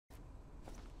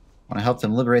want to help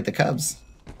them liberate the cubs.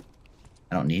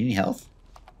 I don't need any health.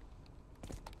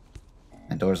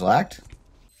 That door's locked.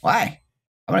 Why?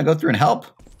 I want to go through and help.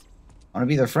 I want to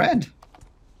be their friend.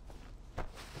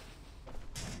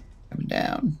 Coming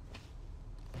down.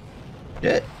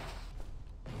 Shit.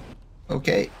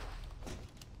 Okay.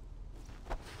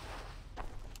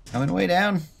 Coming way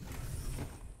down.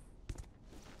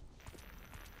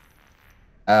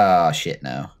 Oh, shit,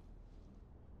 no.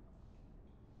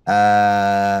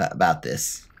 About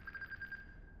this.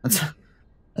 Let's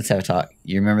have a talk.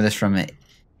 You remember this from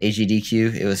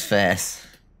AGDQ? It was fast.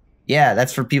 Yeah,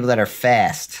 that's for people that are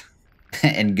fast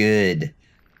and good.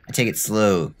 I take it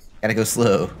slow. Gotta go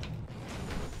slow.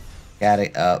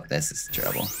 Gotta. Oh, this is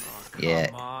trouble. Yeah.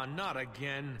 Come on, not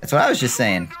again. That's what I was just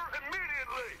saying.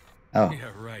 Oh. Yeah,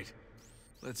 right.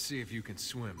 Let's see if you can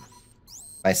swim.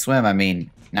 By swim, I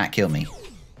mean not kill me.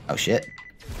 Oh shit.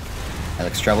 That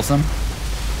looks troublesome.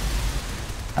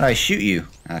 How do I shoot you?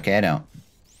 Okay, I don't.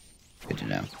 Good to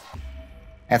know.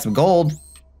 Got some gold.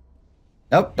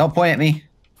 Nope, don't point at me.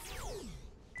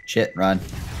 Shit, run.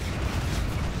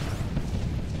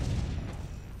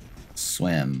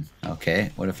 Swim.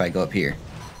 Okay, what if I go up here?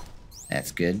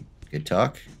 That's good. Good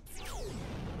talk.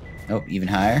 Nope, even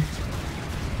higher.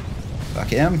 Fuck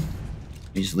him.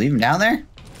 You just leave him down there?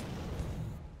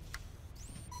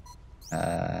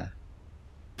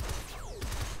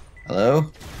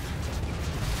 Hello?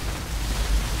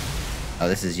 Oh,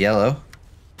 this is yellow.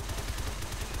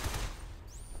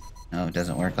 No, it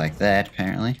doesn't work like that,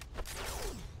 apparently.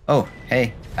 Oh,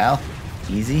 hey, pal.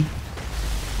 Easy.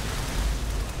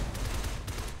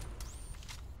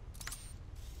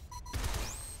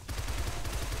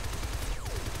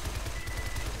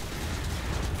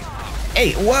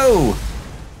 Hey, whoa!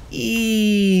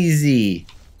 Easy.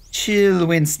 Chill,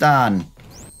 Winston.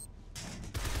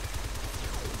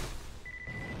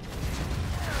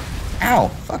 Ow,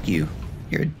 fuck you.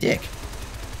 You're a dick.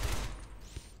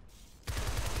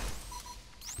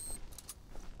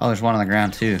 Oh, there's one on the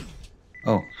ground, too.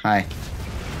 Oh, hi.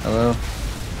 Hello?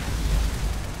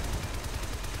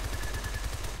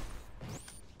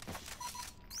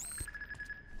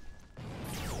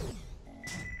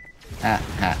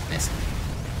 Missed.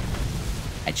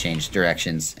 I changed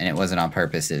directions, and it wasn't on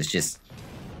purpose. It was just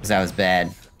because I was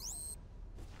bad.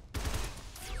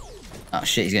 Oh,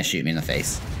 shit, he's gonna shoot me in the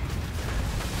face.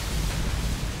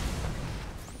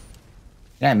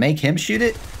 Can I make him shoot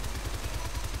it?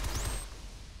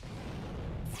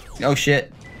 Oh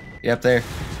shit. Get up there.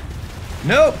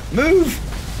 Nope! Move!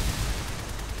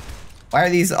 Why are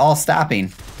these all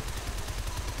stopping?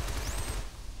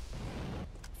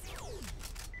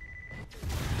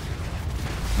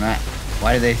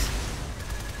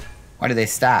 Why do they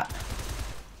stop?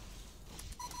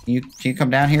 Can you come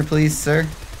down here, please, sir?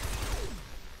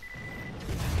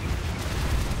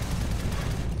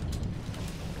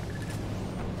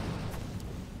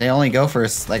 They only go for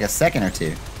like a second or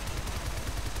two.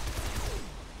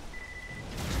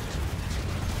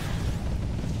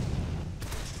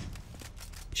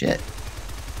 Shit.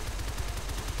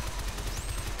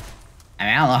 I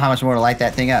mean, I don't know how much more to light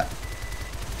that thing up.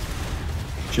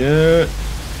 Shit.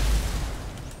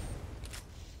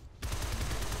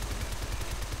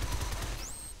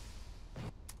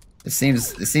 This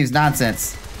seems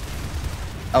nonsense.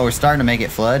 Oh, we're starting to make it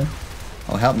flood.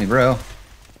 Oh, help me, bro.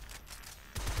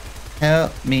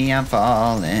 Help me, I'm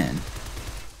falling.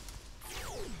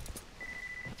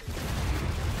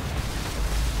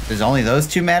 Does only those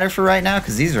two matter for right now?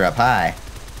 Because these are up high.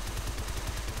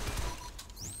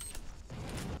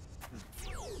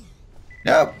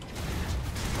 Nope.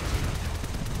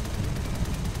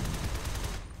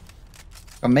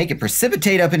 I'll make it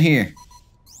precipitate up in here.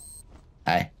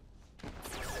 Hi.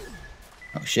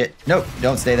 Oh shit. Nope,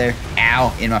 don't stay there.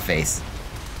 Ow, in my face.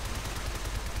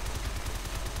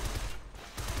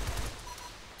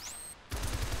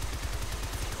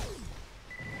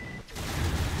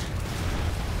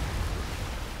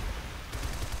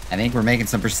 I think we're making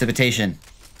some precipitation.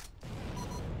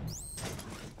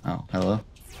 Oh, hello.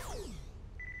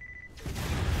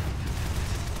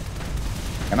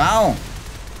 Come on!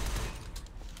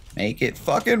 Make it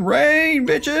fucking rain,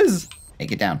 bitches!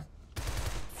 Take it down.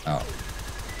 Oh.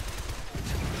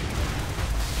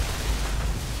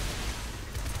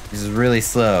 This is really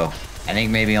slow. I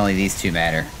think maybe only these two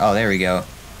matter. Oh, there we go.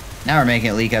 Now we're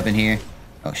making it leak up in here.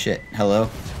 Oh shit, hello?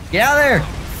 Get out of there!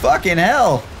 Fucking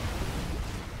hell!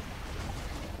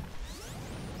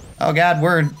 Oh god,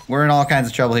 we're in all kinds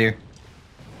of trouble here.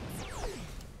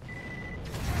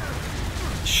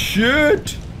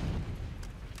 Shit!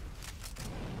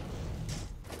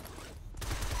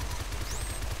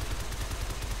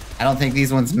 I don't think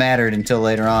these ones mattered until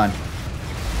later on.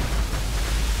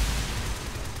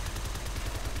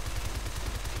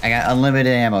 I got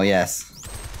unlimited ammo, yes.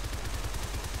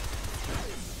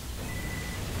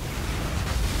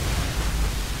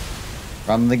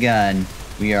 From the gun,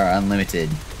 we are unlimited.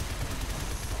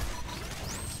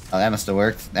 Oh, that must have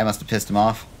worked. That must have pissed him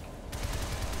off.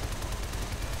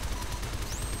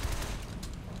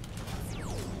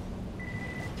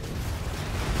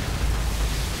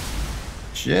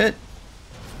 Shit.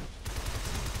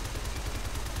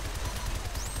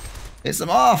 Piss him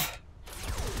off.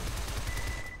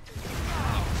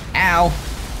 Ow.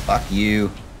 Fuck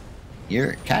you.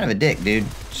 You're kind of a dick, dude.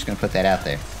 Just gonna put that out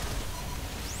there.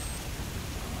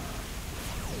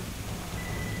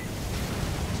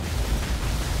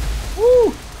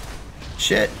 Woo!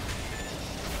 Shit.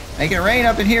 Make it rain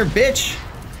up in here, bitch.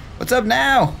 What's up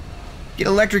now? Get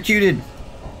electrocuted.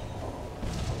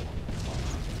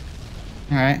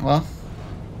 Alright, well.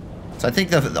 So I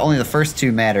think only the first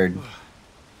two mattered.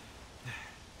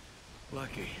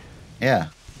 Lucky. Yeah.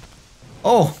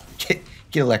 Oh! Get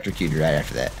electrocuted right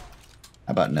after that.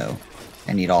 How about no?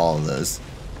 I need all of those.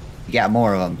 You got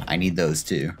more of them. I need those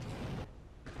too.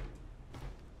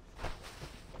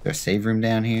 Is there a save room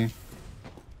down here?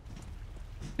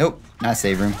 Nope, not a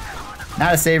save room.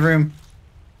 Not a save room.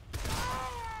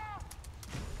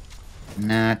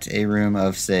 Not a room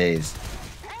of saves.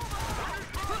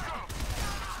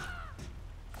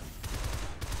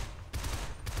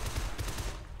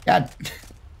 God.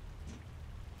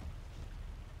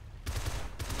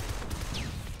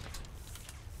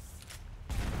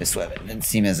 This weapon didn't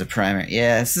seem as a primary.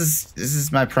 Yeah, this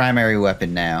is my primary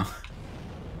weapon now.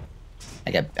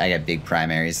 I got big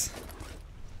primaries.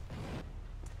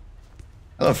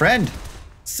 Hello, friend.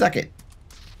 Suck it.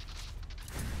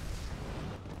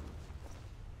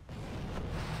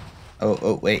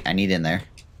 Oh, wait. I need in there.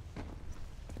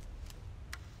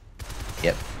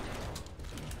 Yep.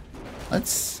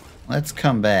 Let's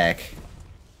come back.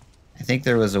 I think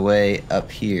there was a way up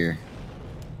here.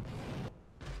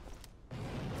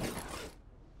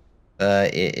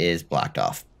 It is blocked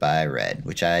off by red,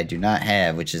 which I do not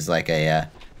have, which is like a,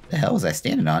 the hell was I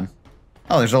standing on?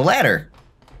 Oh, there's a ladder!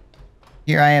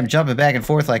 Here I am jumping back and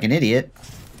forth like an idiot.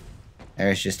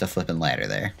 There's just a flipping ladder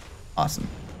there. Awesome.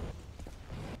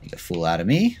 Make a fool out of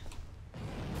me.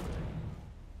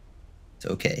 It's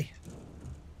okay.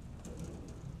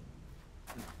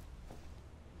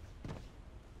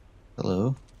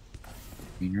 Hello?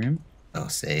 Green room? Oh,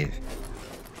 save.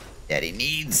 Daddy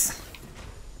needs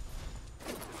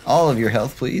all of your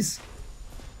health, please.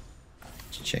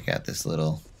 Check out this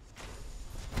little...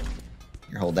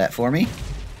 Here, hold that for me.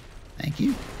 Thank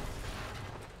you.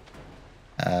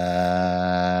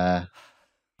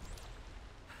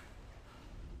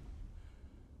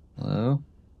 Hello?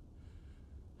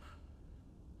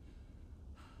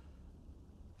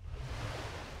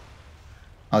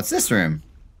 Oh, it's this room.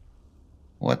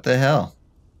 What the hell?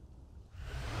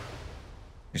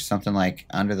 There's something like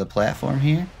under the platform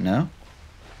here? No?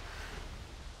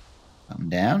 Come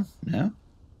down? No?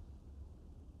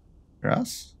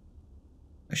 Cross?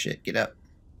 Oh shit, get up.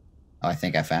 Oh, I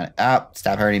think I found it. Oh,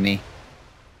 stop hurting me.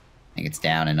 I think it's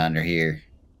down and under here.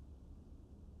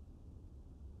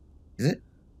 Is it?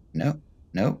 Nope.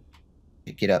 Nope.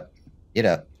 Get up. Get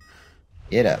up.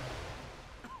 Get up.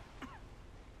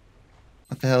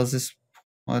 What the hell is this?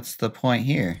 What's the point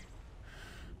here?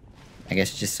 I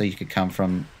guess just so you could come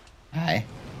from... Hi.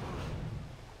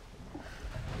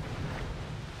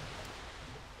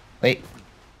 Wait.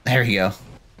 There we go.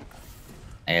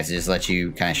 I guess it just let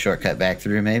you kind of shortcut back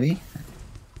through, maybe?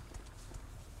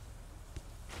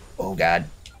 Oh, God.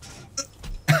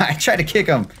 I tried to kick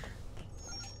him.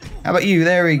 How about you?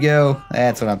 There we go.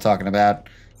 That's what I'm talking about.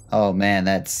 Oh, man,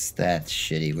 that's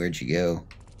shitty. Where'd you go?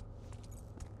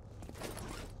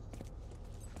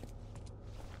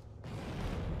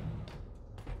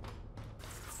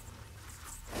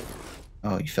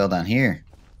 Oh, you fell down here.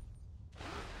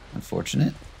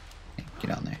 Unfortunate.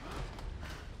 Get on there.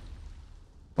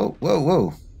 Whoa, whoa,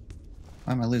 whoa.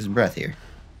 Why am I losing breath here?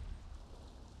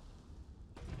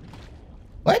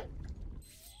 What?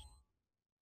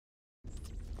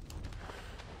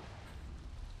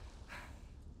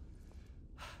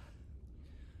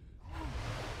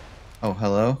 Oh,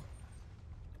 hello?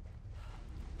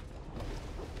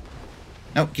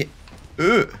 No, get...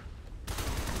 Ugh.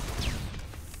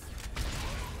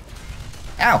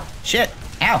 Ow! Shit!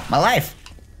 Ow! My life!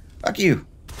 Fuck you!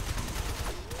 I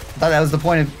thought that was the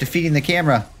point of defeating the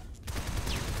camera.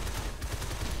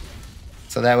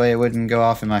 So that way it wouldn't go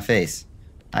off in my face.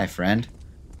 Hi, friend.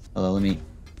 Hello, let me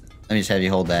just have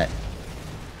you hold that.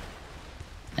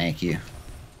 Thank you.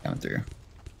 Coming through.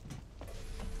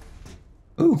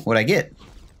 Ooh, what'd I get?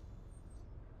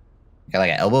 Got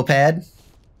like an elbow pad?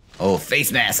 Oh,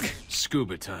 face mask.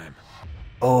 Scuba time.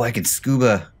 Oh, I can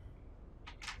scuba.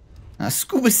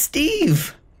 Scuba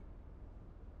Steve.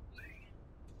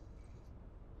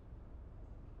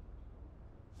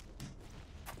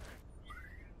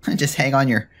 Just hang on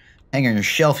your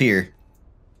shelf here.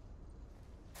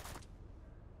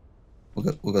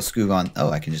 We'll go scuba on. Oh,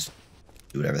 I can just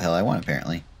do whatever the hell I want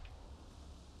apparently.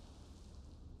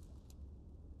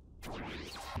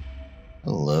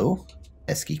 Hello,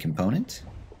 pesky component.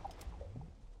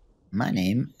 My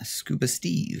name is Scuba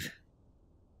Steve.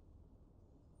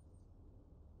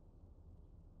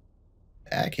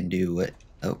 I can do what?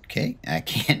 Okay, I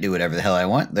can't do whatever the hell I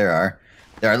want. There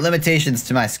are limitations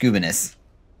to my scuba-ness.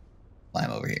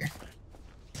 Climb over here.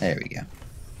 There we go.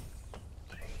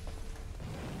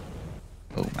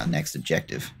 Oh, my next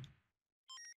objective.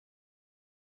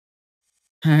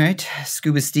 Alright,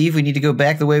 Scuba Steve, we need to go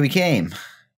back the way we came.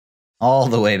 All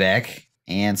the way back.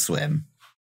 And swim.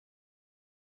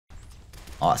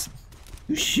 Awesome.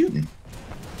 Who's shooting?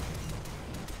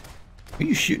 Who are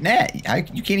you shooting at?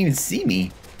 You can't even see me.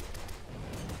 Is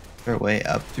there a way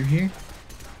up through here?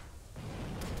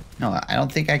 No, I don't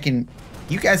think I can...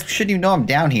 You guys shouldn't even know I'm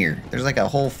down here. There's like a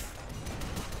whole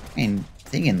thing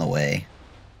in the way.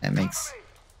 That makes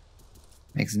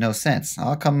no sense.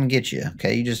 I'll come and get you,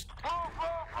 okay? You just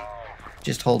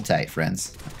hold tight,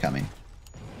 friends. I'm coming.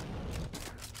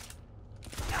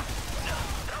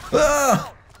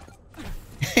 Oh!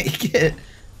 Get it.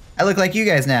 I look like you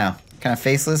guys now. Kind of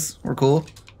faceless. We're cool,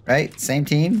 right? Same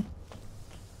team.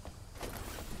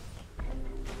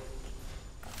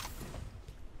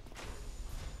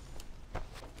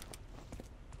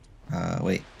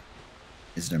 Wait.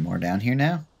 Is there more down here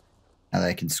now? Now that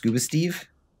I can scuba Steve?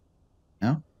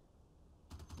 No?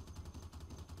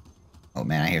 Oh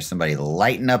man, I hear somebody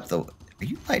lighting up the... Are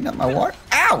you lighting up my water?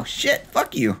 Ow! Shit!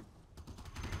 Fuck you!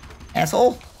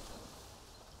 Asshole!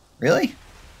 Really?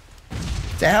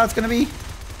 Is that how it's gonna be?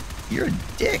 You're a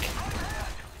dick.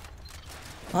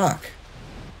 Fuck.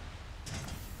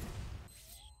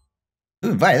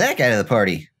 Who invited that guy to the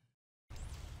party?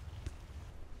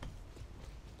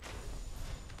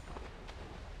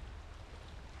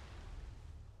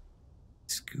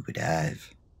 Scuba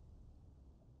dive.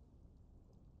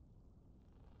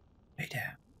 Way down. Is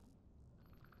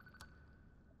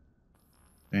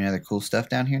there any other cool stuff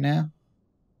down here now?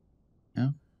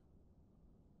 No?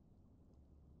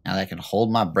 Now that I can hold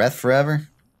my breath forever?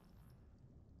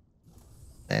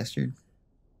 Bastard.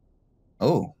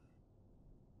 Oh.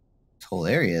 This whole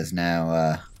area is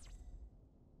now,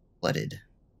 flooded.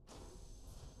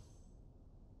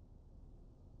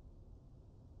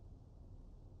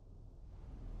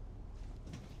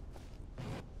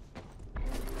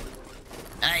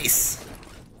 Nice!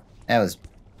 That was...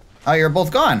 Oh, you're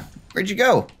both gone! Where'd you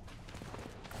go?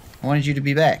 I wanted you to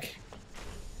be back.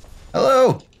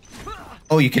 Hello!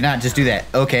 Oh, you cannot just do that.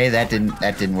 Okay, that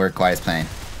didn't work quite as planned.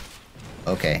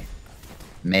 Okay.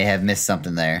 May have missed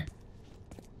something there.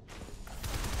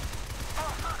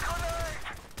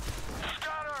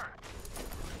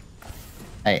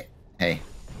 Hey.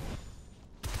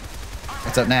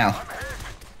 What's up now?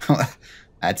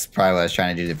 That's probably what I was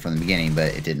trying to do from the beginning,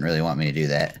 but it didn't really want me to do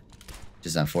that. Which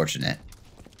is unfortunate.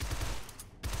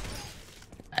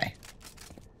 Hi.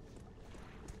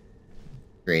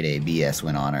 Grade A BS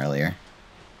went on earlier.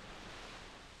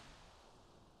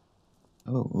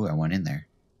 Oh, I went in there.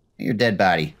 Your dead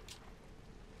body.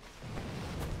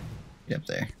 Get up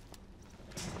there.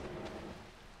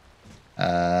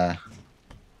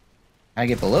 I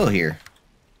get below here.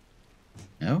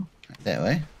 No, not that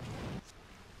way.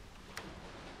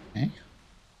 Okay.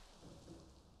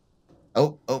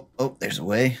 Oh, there's a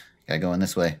way. Gotta go in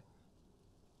this way.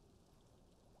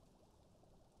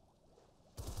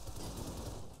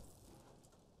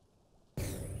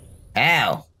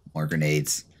 Ow! More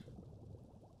grenades.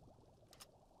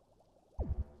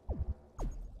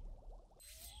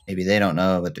 Maybe they don't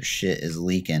know, but their shit is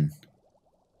leaking.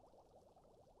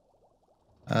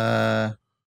 Can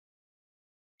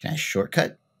I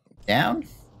shortcut down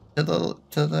to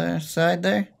the side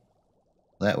there?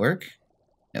 Will that work?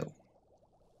 No.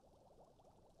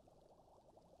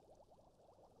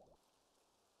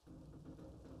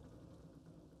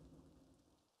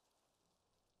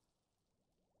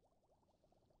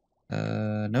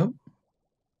 Nope.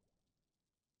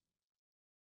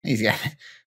 He's got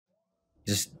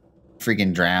just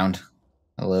freaking drowned.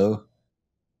 Hello?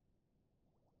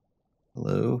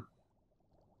 Hello?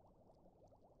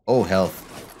 Oh, health.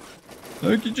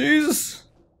 Thank you, Jesus.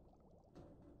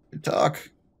 Good talk.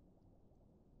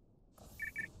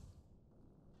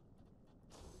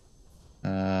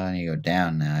 I need to go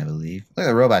down now, I believe. Look,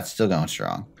 the robot's still going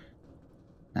strong.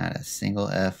 Not a single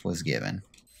F was given.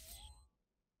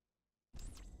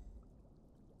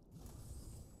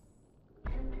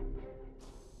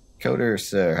 Coder,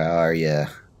 sir, how are ya?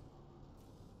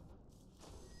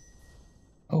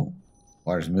 Oh,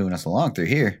 water's moving us along through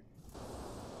here.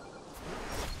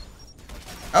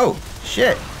 Oh,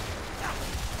 shit!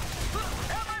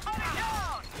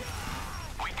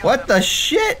 What the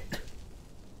shit?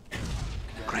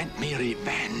 Grant me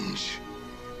revenge.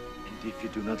 And if you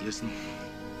do not listen,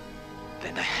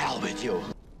 then the hell with you.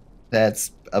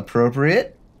 That's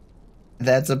appropriate.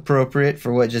 That's appropriate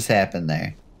for what just happened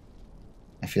there.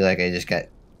 I feel like I just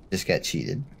got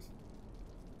cheated.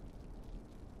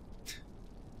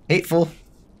 Hateful.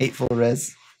 Hateful,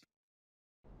 Rez.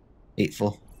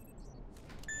 Hateful.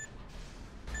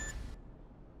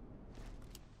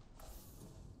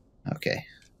 Okay.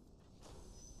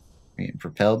 We're getting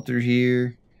propelled through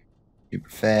here. Super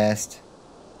fast.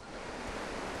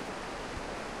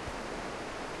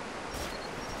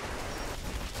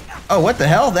 Oh, what the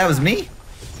hell? That was me?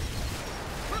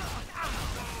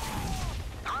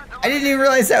 I didn't even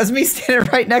realize that was me standing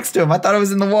right next to him. I thought I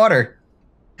was in the water.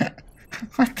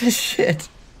 What the shit?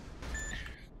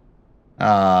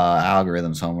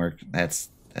 Algorithms homework. That's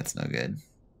no good.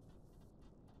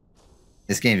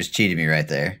 This game just cheated me right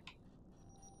there.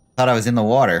 Thought I was in the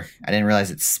water. I didn't realize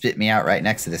it spit me out right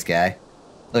next to this guy.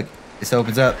 Look, this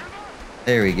opens up.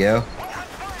 There we go.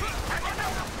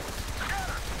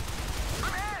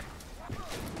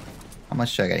 How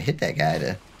much do I gotta hit that guy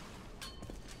to...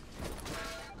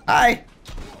 Hi!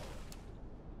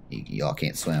 Y'all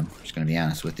can't swim. I'm just gonna be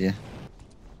honest with you.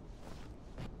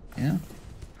 Yeah.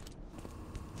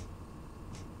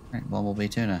 Alright, Bumblebee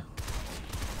Tuna.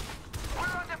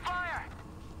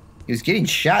 He was getting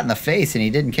shot in the face and he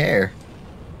didn't care.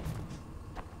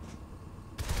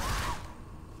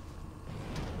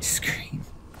 Scream.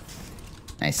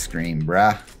 Nice scream,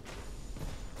 bruh.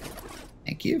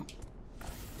 Thank you.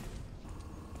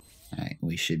 Alright,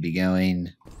 we should be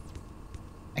going...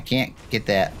 I can't get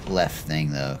that left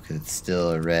thing though, because it's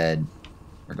still a red.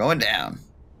 We're going down.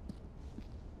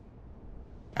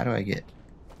 How do I get...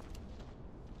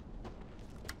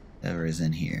 whatever is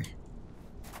in here?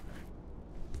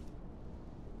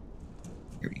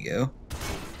 Here we go.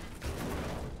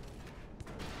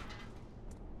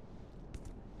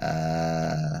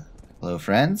 Hello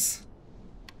friends?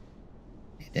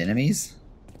 And enemies?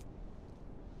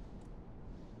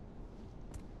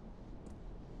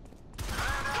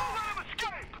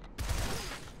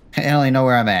 I only know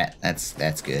where I'm at.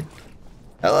 That's good.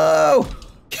 Hello!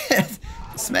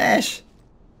 Smash!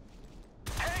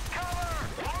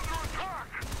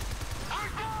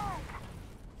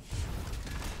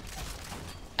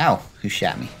 Ow! Who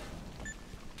shot me?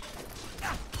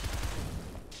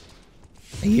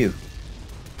 Hey, you.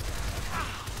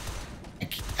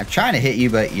 I'm trying to hit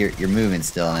you, but you're moving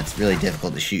still, and it's really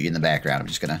difficult to shoot you in the background. I'm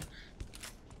just gonna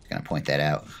point that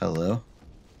out. Hello.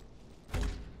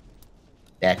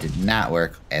 That did not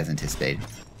work as anticipated.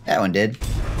 That one did.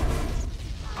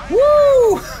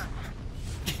 Woo!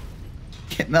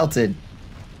 Get melted.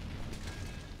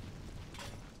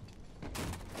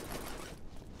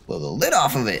 Blow the lid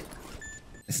off of it.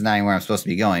 This is not even where I'm supposed to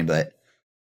be going, but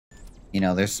you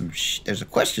know, there's a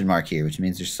question mark here, which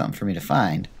means there's something for me to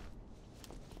find.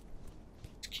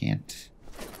 Can't.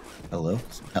 Hello,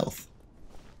 some health.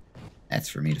 That's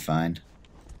for me to find.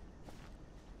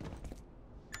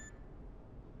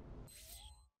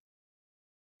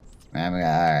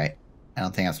 Alright. I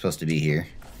don't think I'm supposed to be here.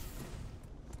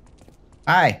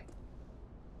 Hi!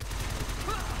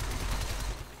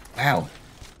 Ow.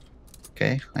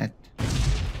 Okay.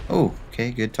 Oh,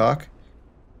 okay, good talk.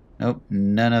 Nope,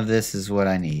 none of this is what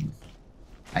I need.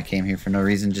 I came here for no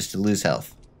reason, just to lose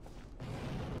health.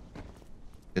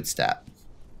 Good stop.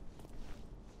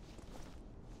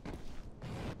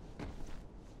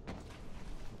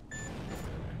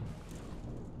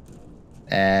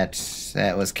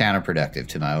 That was counterproductive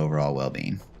to my overall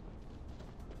well-being.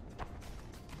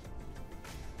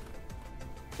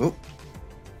 Oop.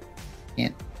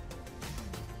 Can't.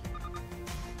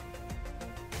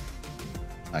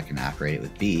 I can operate it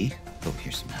with B. Oh,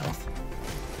 here's some health.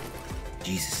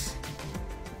 Jesus.